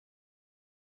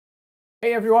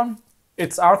Hey everyone,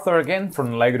 it's Arthur again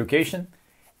from Lego Education,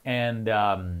 and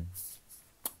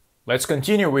let's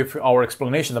continue with our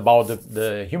explanation about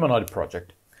the humanoid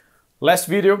project. Last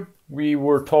video we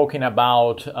were talking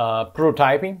about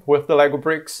prototyping with the Lego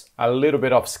bricks, a little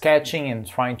bit of sketching and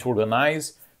trying to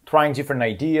organize, trying different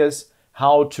ideas,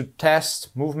 how to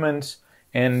test movements,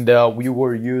 and we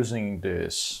were using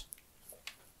this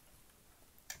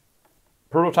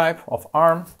prototype of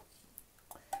arm.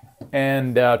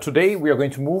 And today we are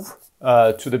going to move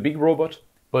to the big robot.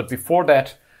 But before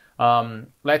that, I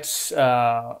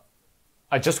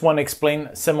just want to explain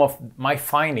some of my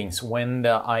findings when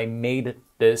I made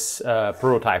this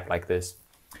prototype like this.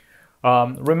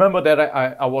 Remember that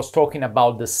I was talking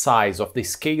about the size of the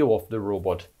scale of the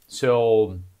robot.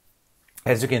 So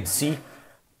as you can see,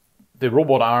 the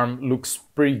robot arm looks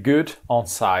pretty good on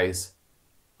size.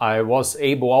 I was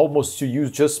able almost to use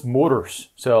just motors,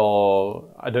 so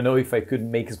I don't know if I could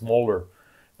make it smaller.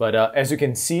 But as you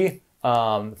can see,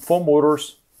 4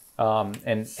 motors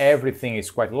and everything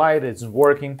is quite light, it's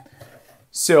working.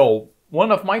 So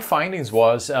one of my findings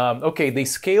was, okay, the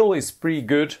scale is pretty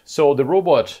good. So the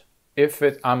robot, if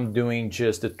I'm doing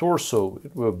just the torso,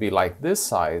 it will be like this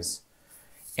size.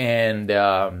 And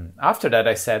after that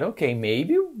I said, okay,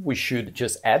 maybe we should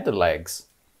just add the legs.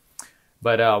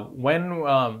 But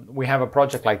when we have a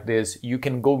project like this, you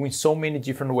can go in so many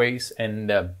different ways,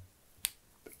 and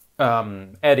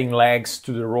adding legs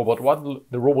to the robot, what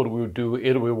the robot will do,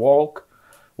 it will walk.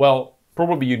 Well,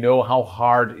 probably you know how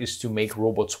hard it is to make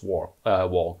robots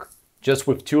walk. Just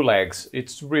with 2 legs,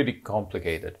 it's really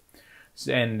complicated.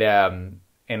 And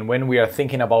when we are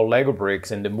thinking about Lego bricks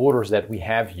and the motors that we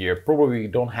have here, probably we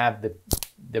don't have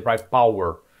the right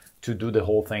power to do the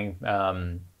whole thing.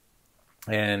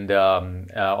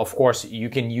 Of course, you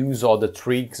can use all the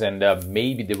tricks, and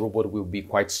maybe the robot will be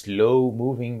quite slow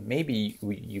moving. Maybe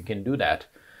you can do that.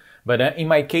 But in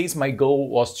my case, my goal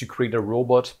was to create a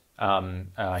robot,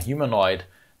 a humanoid,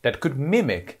 that could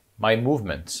mimic my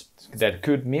movements, that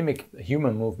could mimic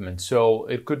human movements. So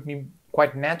it could be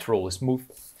quite natural, smooth.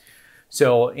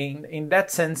 So in that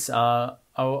sense, I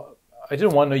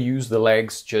didn't want to use the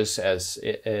legs just as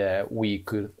we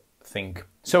could think.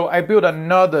 So I built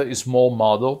another small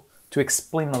model to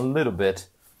explain a little bit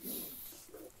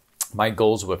my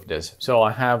goals with this. So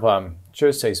I have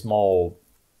just a small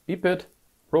biped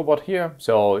robot here.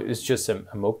 So it's just a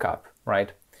mock-up,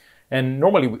 right? And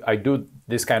normally I do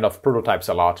this kind of prototypes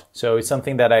a lot. So it's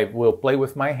something that I will play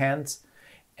with my hands,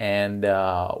 and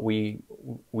we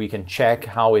can check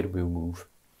how it will move.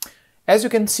 As you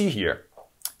can see here,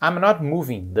 I'm not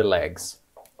moving the legs.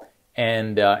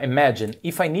 And imagine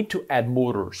if I need to add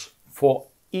motors for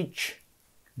each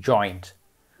joint,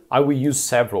 I will use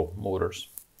several motors.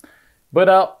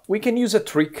 But we can use a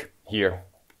trick here.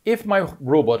 If my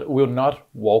robot will not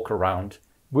walk around,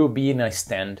 will be in a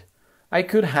stand, I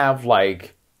could have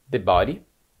like the body,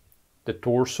 the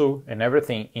torso and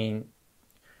everything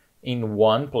in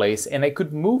one place, and I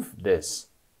could move this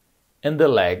and the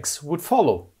legs would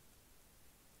follow.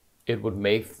 It would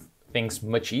make things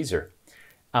much easier.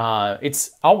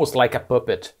 It's almost like a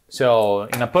puppet. So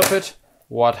in a puppet,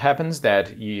 what happens that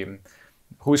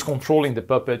who is controlling the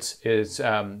puppets is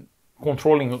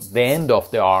controlling the end of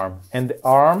the arm, and the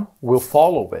arm will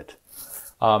follow it.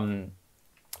 In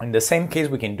the same case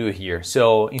we can do here.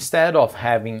 So instead of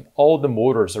having all the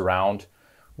motors around,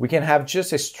 we can have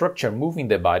just a structure moving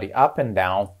the body up and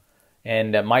down.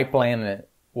 And my plan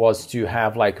was to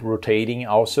have like rotating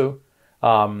also.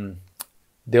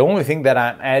 The only thing that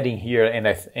I'm adding here,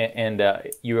 and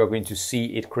you are going to see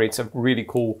it creates a really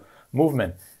cool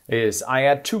movement, is I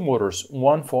add 2 motors,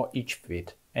 1 for each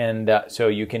foot. And so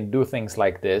you can do things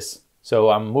like this.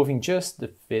 So I'm moving just the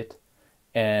foot,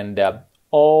 and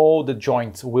all the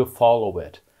joints will follow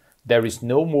it. There is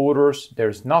no motors,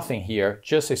 there's nothing here,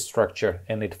 just a structure,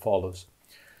 and it follows.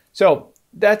 So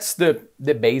that's the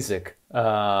basic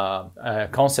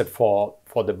concept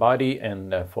for the body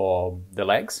and for the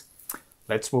legs.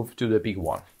 Let's move to the big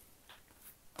one.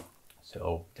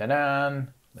 So, ta-da!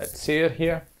 Let's see it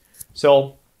here.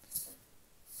 So,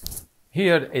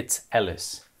 here it's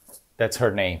Elles. That's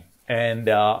her name. And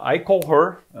I call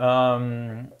her,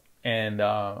 and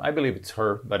I believe it's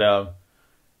her, but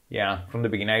yeah, from the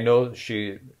beginning, I know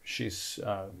she's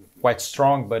quite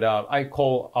strong, but I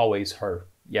call always her,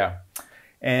 yeah.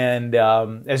 And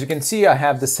as you can see, I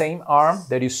have the same arm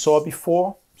that you saw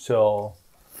before. So,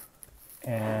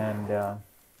 and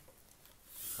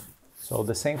so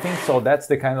the same thing. So that's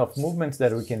the kind of movements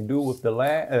that we can do with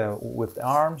with the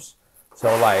arms. So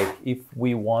like if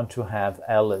we want to have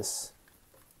Elles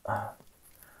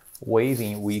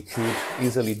waving, we could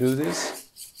easily do this.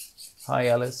 Hi,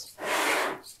 Elles.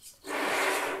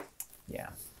 Yeah,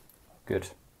 good.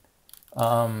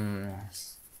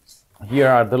 Here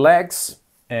are the legs,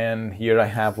 and here I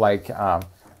have like a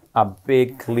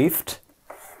big lift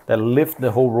that lift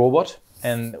the whole robot.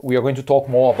 And we are going to talk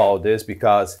more about this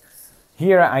because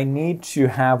here I need to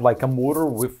have like a motor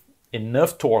with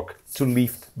enough torque to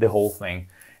lift the whole thing.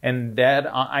 And that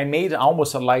I made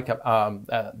almost like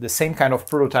the same kind of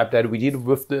prototype that we did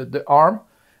with the arm,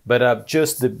 but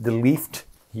just the lift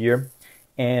here.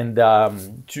 And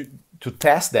to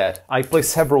test that, I placed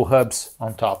several hubs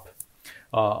on top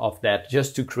of that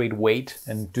just to create weight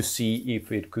and to see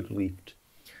if it could lift.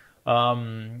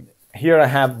 Here I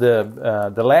have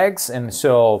the legs, and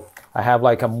so I have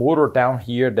like a motor down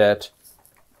here that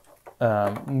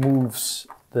moves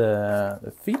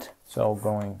the feet. So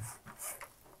going,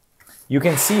 you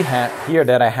can see here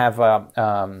that I have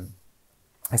a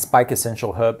spike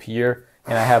essential hub here,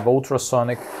 and I have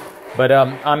ultrasonic, but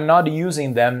I'm not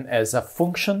using them as a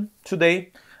function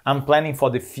today. I'm planning for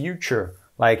the future.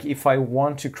 Like if I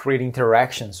want to create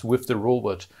interactions with the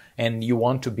robot and you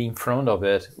want to be in front of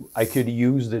it, I could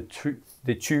use the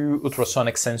two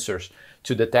ultrasonic sensors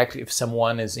to detect if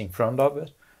someone is in front of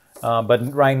it.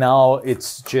 But right now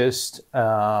it's just,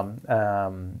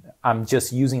 I'm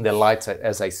just using the lights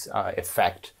as a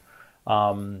effect.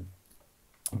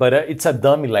 But it's a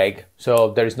dummy leg,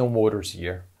 so there is no motors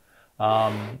here.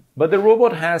 But the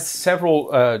robot has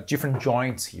several different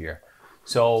joints here.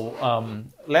 So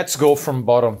let's go from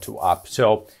bottom to up.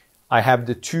 So I have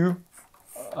the two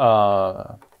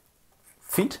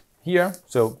feet here,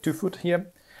 so 2 foot here.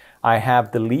 I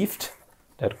have the lift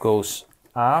that goes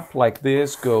up like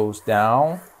this, goes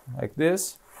down like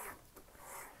this.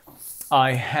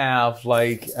 I have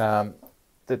like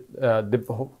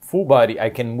the full body I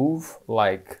can move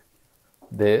like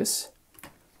this,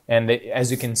 and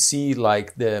as you can see,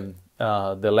 like the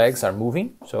legs are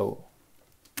moving. So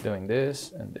doing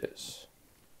this and this.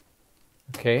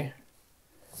 Okay.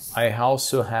 I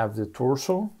also have the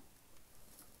torso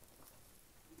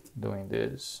doing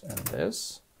this and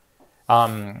this.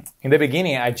 In the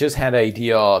beginning, I just had the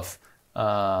idea of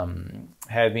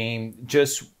having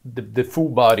just the full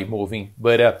body moving,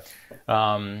 but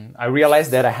I realized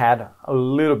that I had a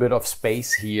little bit of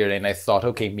space here, and I thought,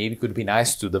 okay, maybe it could be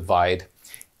nice to divide.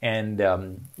 And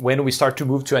when we start to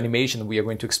move to animation, we are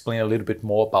going to explain a little bit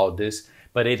more about this,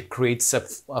 but it creates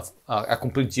a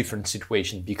completely different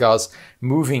situation, because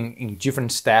moving in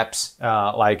different steps,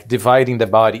 like dividing the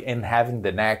body and having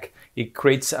the neck, it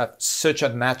creates such a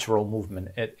natural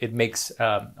movement. It makes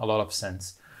a lot of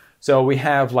sense. So we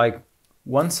have like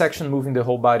one section moving the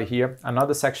whole body here,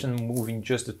 another section moving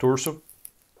just the torso.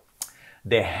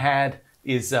 The head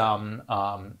is,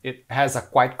 it has a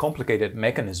quite complicated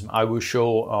mechanism. I will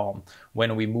show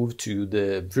when we move to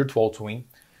the virtual twin,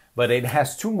 but it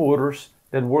has two motors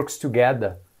that works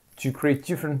together to create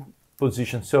different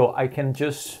positions. So I can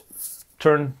just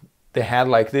turn the head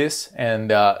like this,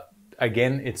 and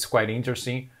again, it's quite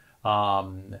interesting.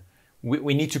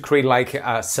 We need to create like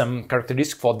some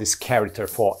characteristic for this character,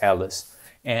 for Elles,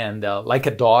 and like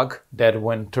a dog that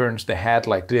when turns the head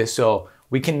like this. So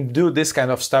we can do this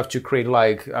kind of stuff to create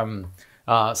like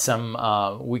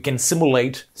we can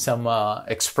simulate some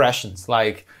expressions,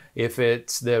 like if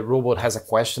it's the robot has a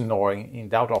question or in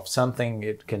doubt of something,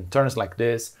 it can turn like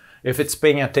this. If it's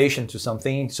paying attention to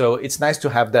something, so it's nice to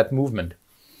have that movement.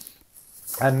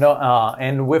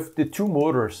 And with the two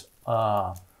motors,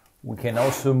 we can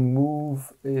also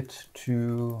move it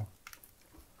to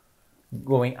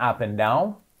going up and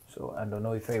down. So I don't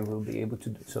know if I will be able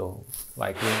to do so,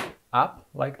 like going up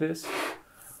like this.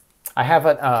 I have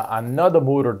another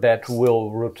motor that will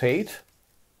rotate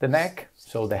the neck,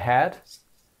 so the head.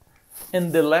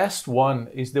 And the last one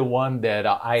is the one that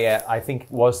I think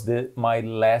was my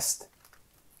last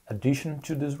addition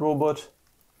to this robot.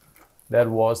 That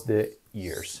was the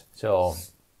ears. So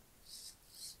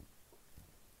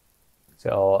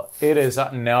it is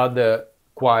another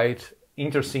quite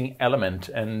interesting element.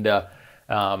 And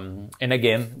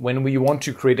again, when we want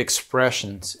to create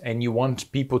expressions and you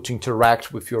want people to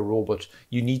interact with your robot,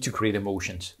 you need to create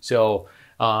emotions. So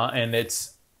and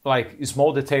it's like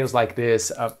small details like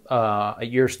this,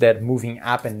 ears that moving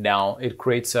up and down, it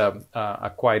creates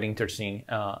a quite interesting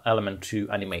element to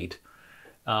animate.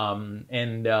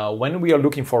 When we are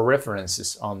looking for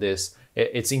references on this,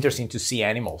 it's interesting to see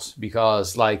animals,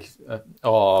 because like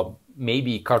or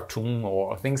maybe cartoon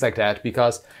or things like that,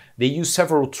 because they use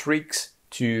several tricks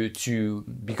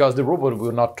because the robot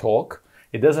will not talk,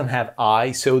 it doesn't have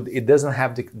eyes, so it doesn't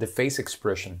have the face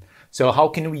expression. So how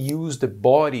can we use the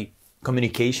body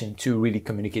communication to really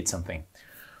communicate something?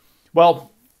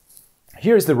 Well,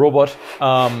 here's the robot.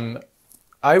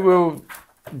 I will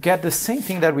get the same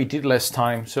thing that we did last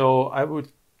time. So I would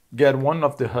get one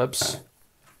of the hubs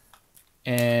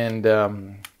and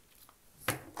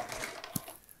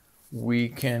we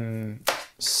can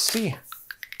see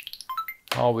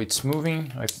how it's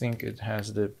moving. I think it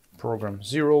has the program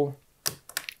 0.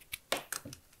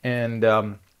 And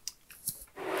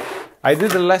I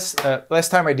did the last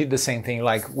time I did the same thing,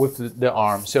 like with the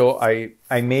arm. So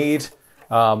I made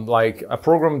like a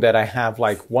program that I have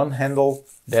like one handle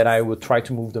that I would try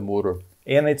to move the motor.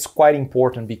 And it's quite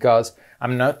important because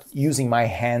I'm not using my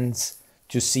hands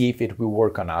to see if it will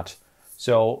work or not.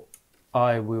 So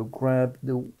I will grab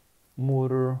the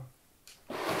motor.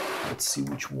 Let's see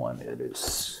which one it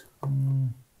is.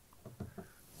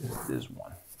 It's this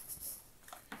one.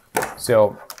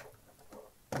 So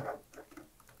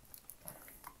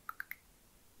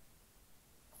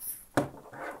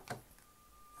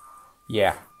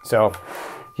yeah, so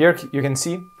here you can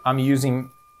see I'm using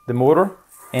the motor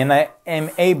and I am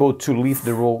able to lift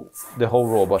the whole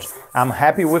robot. I'm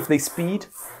happy with the speed.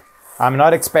 I'm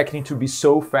not expecting to be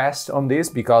so fast on this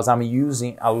because I'm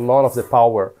using a lot of the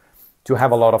power to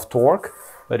have a lot of torque,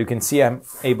 but you can see I'm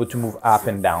able to move up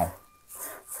and down.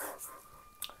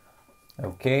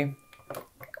 Okay,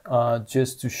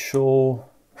 just to show,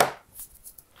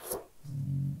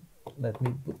 let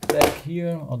me put back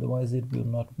here, otherwise it will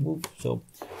not move. So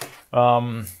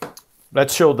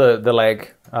let's show the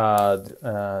leg,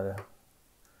 the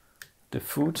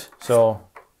foot. So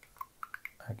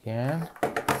again,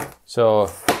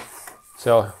 so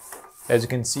as you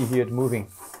can see here, it's moving.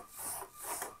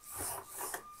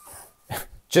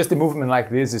 Just the movement like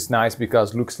this is nice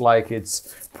because it looks like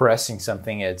it's pressing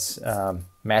something, it's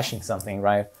mashing something,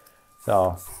 right?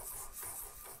 So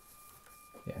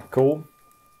yeah, cool.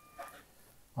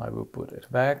 I will put it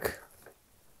back.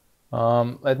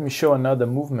 Let me show another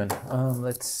movement.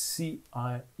 Let's see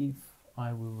if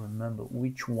I will remember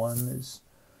which one is.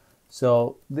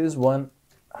 So this one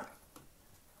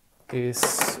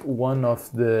is one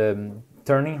of the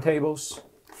turning tables.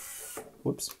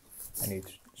 Whoops, I need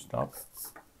to stop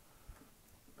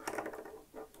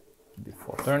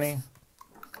before turning.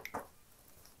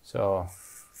 So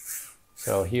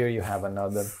here you have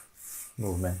another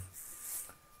movement.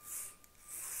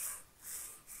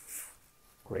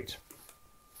 Great.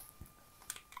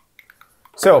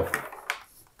 So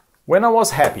when I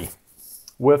was happy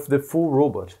with the full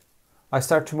robot, I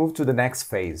start to move to the next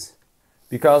phase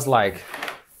because like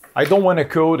I don't want to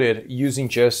code it using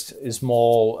just a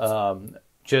small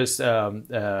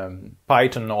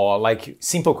Python or like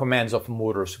simple commands of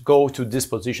motors. Go to this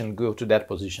position, go to that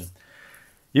position.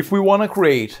 If we want to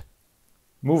create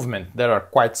movement that are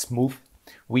quite smooth,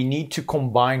 we need to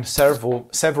combine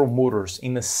several motors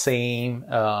in the same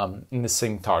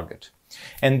target,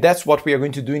 and that's what we are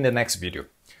going to do in the next video.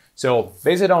 So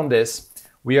based on this,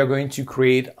 we are going to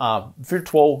create a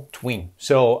virtual twin,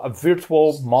 so a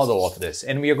virtual model of this,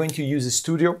 and we are going to use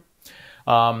Studio.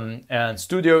 And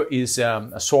Studio is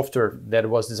a software that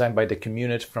was designed by the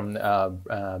community from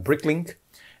Bricklink,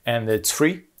 and it's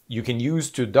free. You can use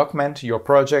to document your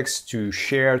projects, to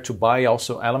share, to buy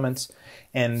also elements.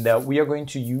 And we are going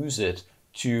to use it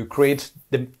to create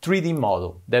the 3D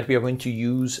model that we are going to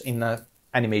use in an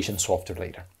animation software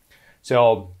later.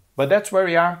 So, but that's where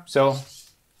we are. So,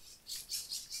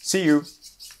 see you.